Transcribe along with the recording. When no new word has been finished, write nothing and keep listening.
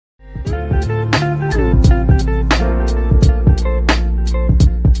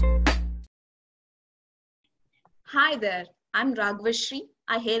Hi there, I'm Raghavsree.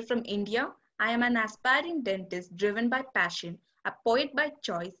 I hail from India. I am an aspiring dentist driven by passion, a poet by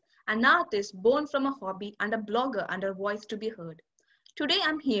choice, an artist born from a hobby, and a blogger under a voice to be heard. Today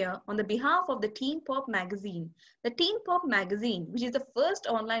I'm here on the behalf of the Teen Pop magazine. The Teen Pop magazine, which is the first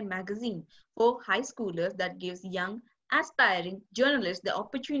online magazine for high schoolers that gives young, aspiring journalists the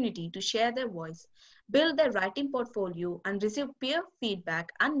opportunity to share their voice, build their writing portfolio, and receive peer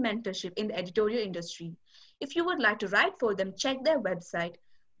feedback and mentorship in the editorial industry. If you would like to write for them, check their website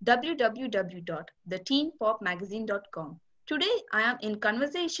www.theteenpopmagazine.com. Today, I am in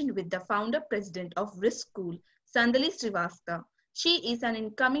conversation with the founder president of Virtuskool, Sandali Srivastava. She is an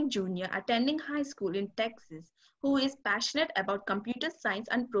incoming junior attending high school in Texas who is passionate about computer science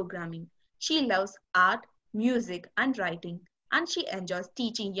and programming. She loves art, music, and writing, and she enjoys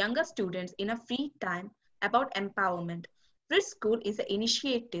teaching younger students in a free time about empowerment. Virtuskool is an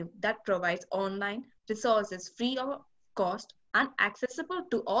initiative that provides online resources free of cost and accessible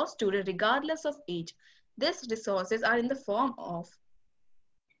to all students regardless of age. These resources are in the form of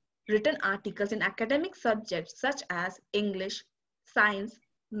written articles in academic subjects such as English, science,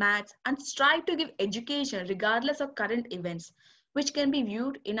 maths, and strive to give education regardless of current events, which can be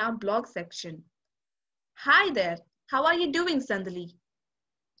viewed in our blog section. Hi there, how are you doing, Sandali?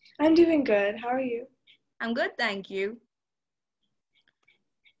 I'm doing good. How are you? I'm good, thank you.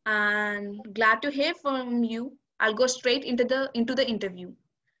 And glad to hear from you. I'll go straight into the interview.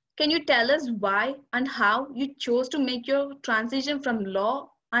 Can you tell us why and how you chose to make your transition from law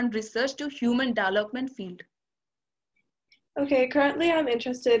and research to human development field? Okay, currently I'm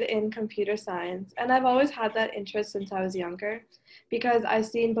interested in computer science, and I've always had that interest since I was younger because I've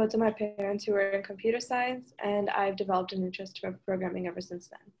seen both of my parents who were in computer science, and I've developed an interest for programming ever since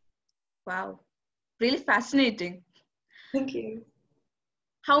then. Wow, really fascinating. Thank you.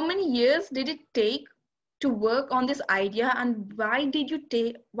 How many years did it take to work on this idea, and why did you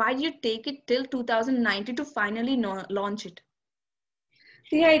take it till 2019 to finally launch it?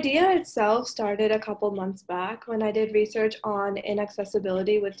 The idea itself started a couple months back when I did research on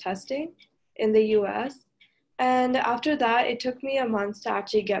inaccessibility with testing in the US. And after that, it took me a month to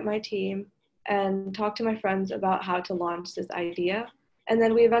actually get my team and talk to my friends about how to launch this idea. And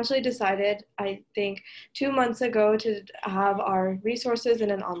then we eventually decided, I think 2 months ago, to have our resources in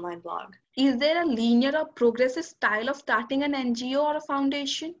an online blog. Is there a linear or progressive style of starting an NGO or a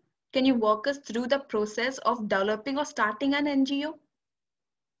foundation? Can you walk us through the process of developing or starting an NGO?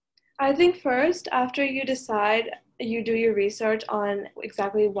 I think first, after you decide, you do your research on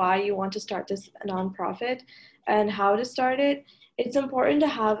exactly why you want to start this nonprofit and how to start it. It's important to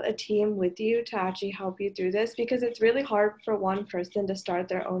have a team with you to actually help you through this because it's really hard for one person to start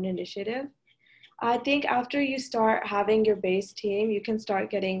their own initiative. I think after you start having your base team, you can start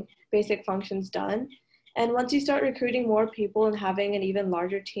getting basic functions done. And once you start recruiting more people and having an even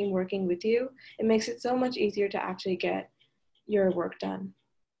larger team working with you, it makes it so much easier to actually get your work done.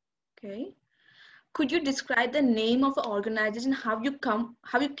 Okay. Could you describe the name of the organization, how you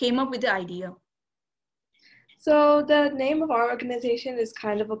came up with the idea? So the name of our organization is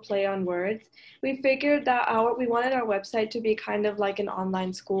kind of a play on words. We figured that we wanted our website to be kind of like an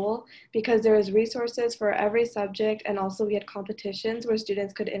online school because there is resources for every subject, and also we had competitions where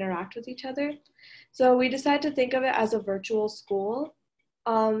students could interact with each other. So we decided to think of it as a virtual school.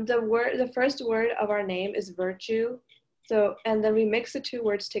 The first word of our name is virtue. So, and then we mix the two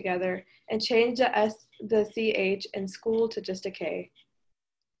words together and change the CH in school to just a K.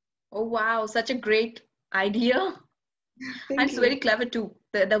 Oh, wow, such a great idea. And Thank it's you. very clever too,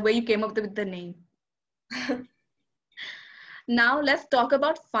 the way you came up with the name. Now let's talk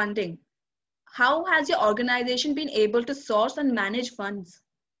about funding. How has your organization been able to source and manage funds?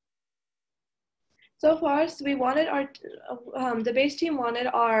 So far, so we wanted the base team wanted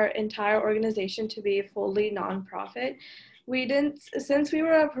our entire organization to be fully nonprofit. Since we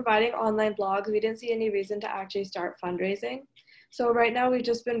were providing online blogs, we didn't see any reason to actually start fundraising. So right now we've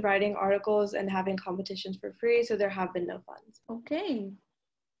just been writing articles and having competitions for free, so there have been no funds. Okay.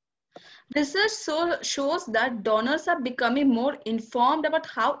 Research shows that donors are becoming more informed about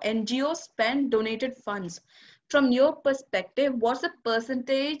how NGOs spend donated funds. From your perspective, what's the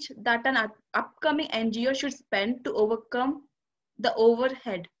percentage that an upcoming NGO should spend to overcome the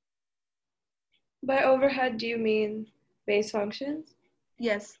overhead? By overhead, do you mean base functions?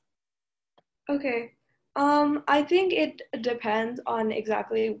 Yes. Okay. I think it depends on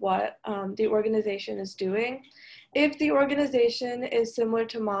exactly what the organization is doing. If the organization is similar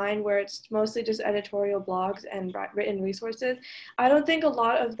to mine, where it's mostly just editorial blogs and written resources, I don't think a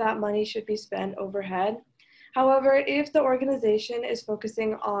lot of that money should be spent overhead. However, if the organization is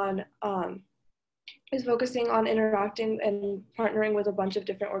focusing on is focusing on interacting and partnering with a bunch of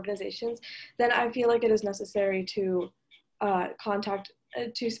different organizations, then I feel like it is necessary to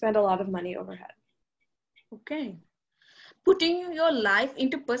to spend a lot of money overhead. Okay. Putting your life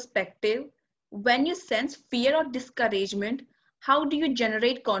into perspective, when you sense fear or discouragement, how do you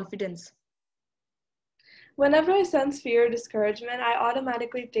generate confidence? Whenever I sense fear or discouragement, I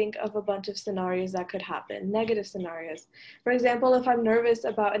automatically think of a bunch of scenarios that could happen, negative scenarios. For example, if I'm nervous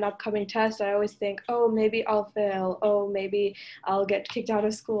about an upcoming test, I always think, oh, maybe I'll fail. Oh, maybe I'll get kicked out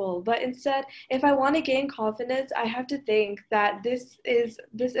of school. But instead, if I want to gain confidence, I have to think that this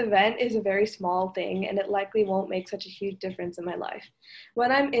event is a very small thing and it likely won't make such a huge difference in my life.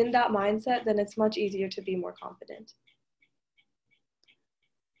 When I'm in that mindset, then it's much easier to be more confident.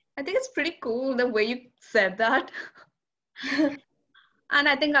 I think it's pretty cool the way you said that. And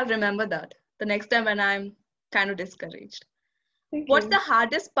I think I'll remember that the next time when I'm kind of discouraged. Thank What's the you.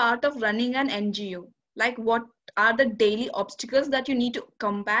 hardest part of running an NGO? Like, what are the daily obstacles that you need to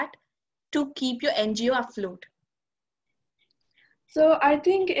combat to keep your NGO afloat? So I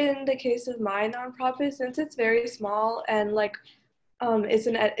think in the case of my nonprofit, since it's very small and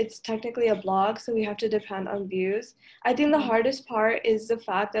it's technically a blog, so we have to depend on views. I think the hardest part is the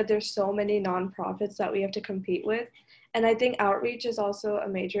fact that there's so many nonprofits that we have to compete with. And I think outreach is also a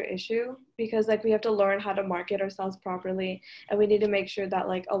major issue because like we have to learn how to market ourselves properly and we need to make sure that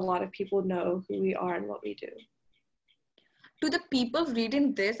like a lot of people know who we are and what we do. To the people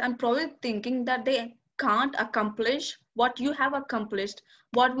reading this, I'm probably thinking that they can't accomplish what you have accomplished.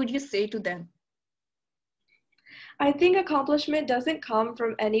 What would you say to them? I think accomplishment doesn't come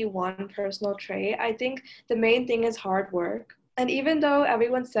from any one personal trait. I think the main thing is hard work. And even though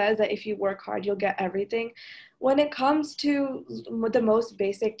everyone says that if you work hard, you'll get everything, when it comes to the most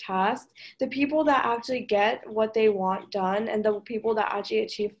basic tasks, the people that actually get what they want done and the people that actually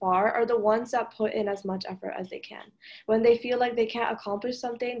achieve far are the ones that put in as much effort as they can. When they feel like they can't accomplish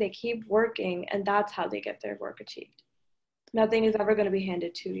something, they keep working, and that's how they get their work achieved. Nothing is ever going to be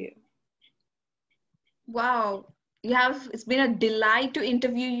handed to you. Wow, it's been a delight to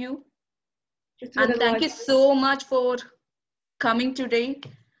interview you. It's been And a thank delight. you so much for coming today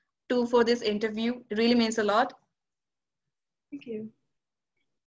for this interview. It really means a lot. Thank you.